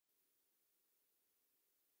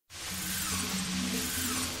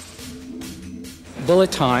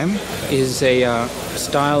Bullet time is a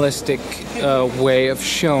stylistic way of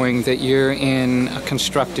showing that you're in a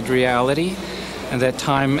constructed reality, and that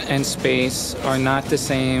time and space are not the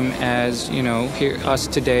same as, you know, here, us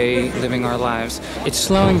today living our lives. It's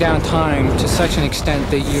slowing down time to such an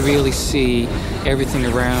extent that you really see everything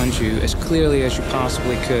around you as clearly as you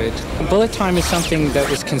possibly could. Bullet time is something that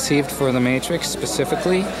was conceived for The Matrix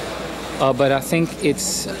specifically, but I think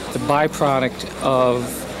it's the byproduct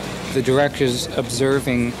of the directors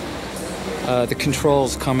observing the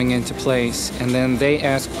controls coming into place, and then they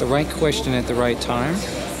ask the right question at the right time.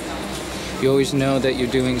 You always know that you're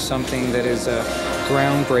doing something that is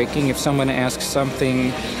groundbreaking. If someone asks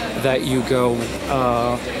something that you go,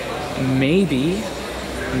 maybe,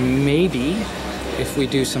 if we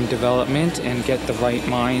do some development and get the right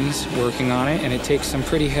minds working on it, and it takes some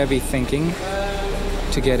pretty heavy thinking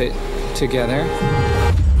to get it together.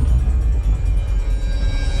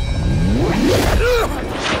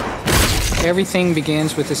 Everything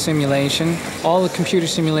begins with a simulation. All the computer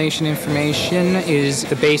simulation information is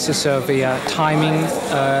the basis of a timing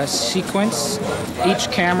sequence. Each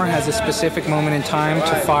camera has a specific moment in time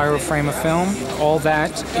to fire a frame of film. All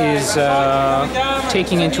that is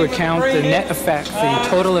taking into account the net effect, the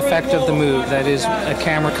total effect of the move. That is a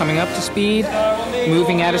camera coming up to speed,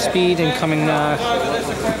 moving at a speed, and coming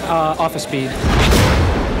off a speed.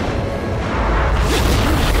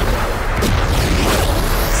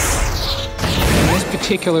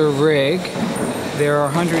 Particular rig, there are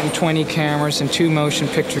 120 cameras and 2 motion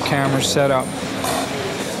picture cameras set up.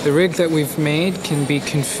 The rig that we've made can be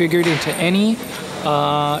configured into any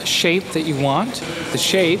shape that you want. The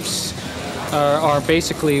shapes are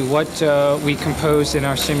basically what we compose in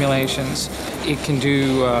our simulations. It can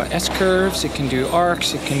do S-curves, it can do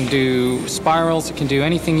arcs, it can do spirals, it can do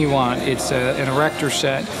anything you want. It's an erector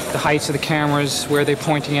set. The heights of the cameras, where they're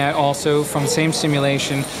pointing at, also from the same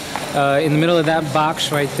simulation. In the middle of that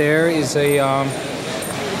box right there is a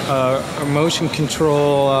motion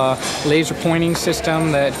control laser pointing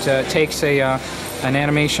system that takes an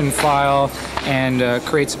animation file and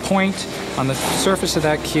creates a point on the surface of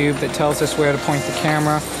that cube that tells us where to point the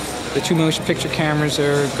camera. The 2 motion picture cameras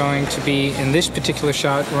are going to be, in this particular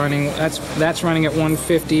shot, running, that's running at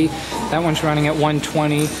 150, that one's running at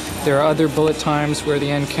 120. There are other bullet times where the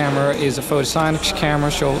end camera is a photosonics camera,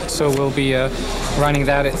 so we'll be running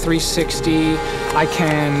that at 360. I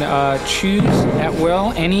can choose at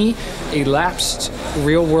will any elapsed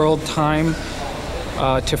real-world time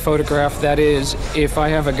to photograph. That is, if I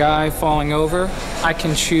have a guy falling over, I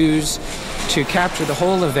can choose to capture the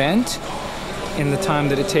whole event in the time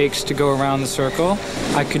that it takes to go around the circle.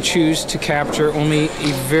 I could choose to capture only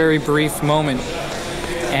a very brief moment,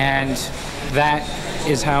 and that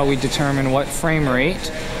is how we determine what frame rate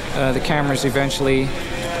the cameras eventually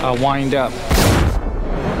wind up.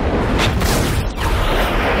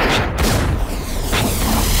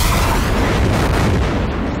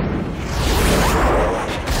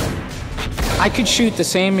 I could shoot the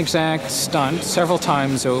same exact stunt several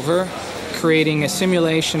times over, creating a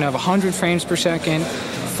simulation of 100 frames per second,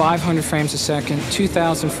 500 frames a second,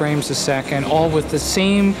 2,000 frames a second, all with the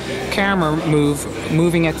same camera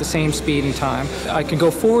moving at the same speed and time. I could go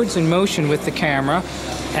forwards in motion with the camera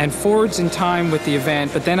and forwards in time with the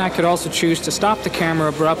event, but then I could also choose to stop the camera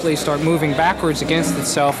abruptly, start moving backwards against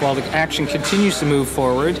itself while the action continues to move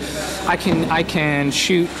forward. I can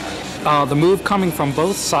shoot the move coming from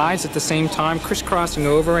both sides at the same time, crisscrossing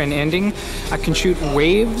over and ending. I can shoot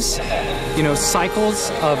waves, you know, cycles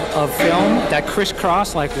of film that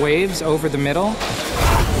crisscross like waves over the middle.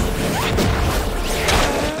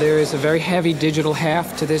 There is a very heavy digital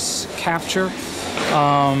half to this capture.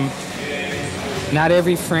 Not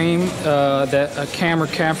every frame that a camera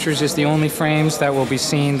captures is the only frames that will be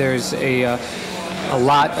seen. There's a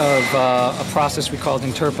lot of a process we call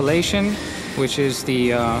interpolation, which is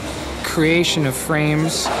the creation of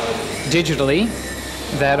frames digitally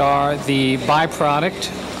that are the byproduct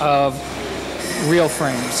of real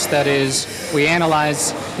frames. That is, we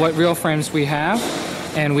analyze what real frames we have,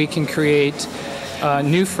 and we can create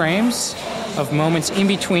new frames of moments in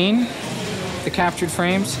between the captured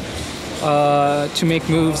frames to make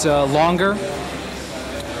moves longer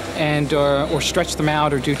and or stretch them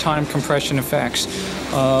out or do time compression effects.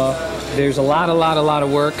 There's a lot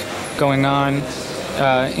of work going on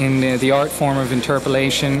in the art form of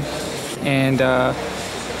interpolation, and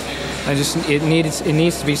it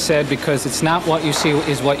needs to be said, because it's not what you see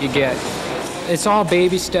is what you get. It's all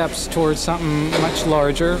baby steps towards something much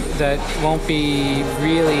larger that won't be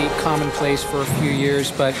really commonplace for a few years,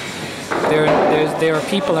 but there are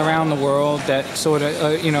people around the world that sort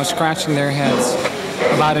of, you know, scratching their heads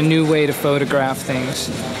about a new way to photograph things.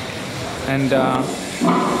 And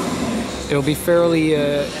it'll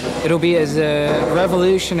be as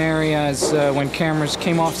revolutionary as when cameras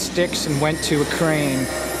came off sticks and went to a crane,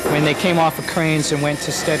 when they came off of cranes and went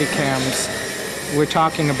to Steadicams. We're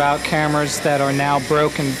talking about cameras that are now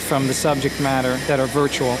broken from the subject matter, that are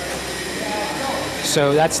virtual.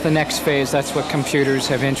 So that's the next phase. That's what computers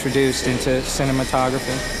have introduced into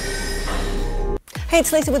cinematography. Hey,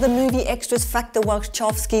 it's Lisa with the Movie Extras Factor.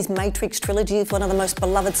 Wachowski's Matrix trilogy is one of the most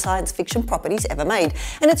beloved science fiction properties ever made,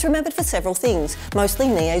 and it's remembered for several things, mostly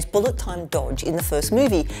Neo's bullet time dodge in the first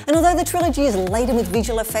movie. And although the trilogy is laden with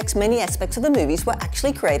visual effects, many aspects of the movies were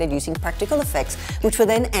actually created using practical effects, which were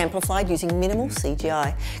then amplified using minimal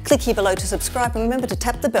CGI. Click here below to subscribe, and remember to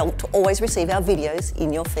tap the bell to always receive our videos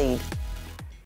in your feed.